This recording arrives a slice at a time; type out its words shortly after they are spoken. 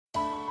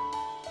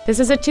This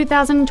is a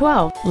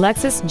 2012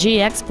 Lexus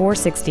GX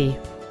 460.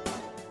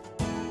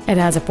 It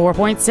has a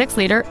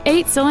 4.6-liter,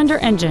 8-cylinder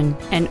engine,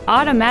 an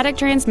automatic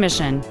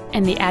transmission,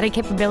 and the added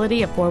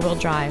capability of 4-wheel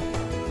drive.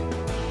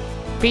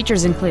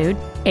 Features include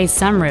a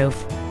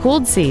sunroof,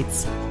 cooled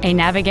seats, a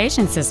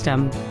navigation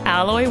system,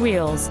 alloy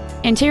wheels,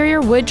 interior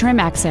wood trim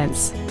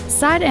accents,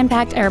 side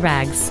impact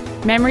airbags,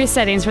 memory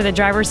settings for the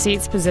driver's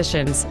seat's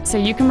positions so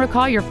you can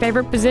recall your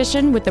favorite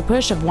position with the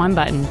push of one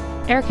button,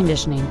 air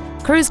conditioning,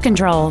 cruise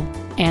control,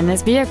 and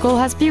this vehicle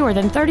has fewer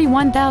than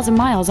 31,000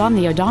 miles on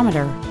the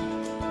odometer.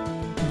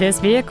 This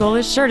vehicle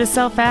is sure to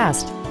sell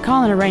fast.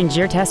 Call and arrange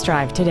your test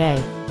drive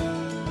today.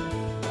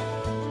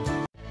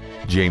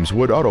 James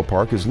Wood Auto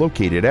Park is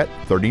located at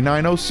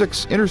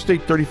 3906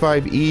 Interstate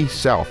 35E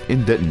South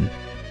in Denton.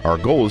 Our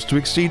goal is to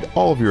exceed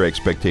all of your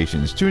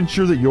expectations to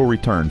ensure that you'll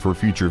return for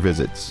future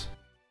visits.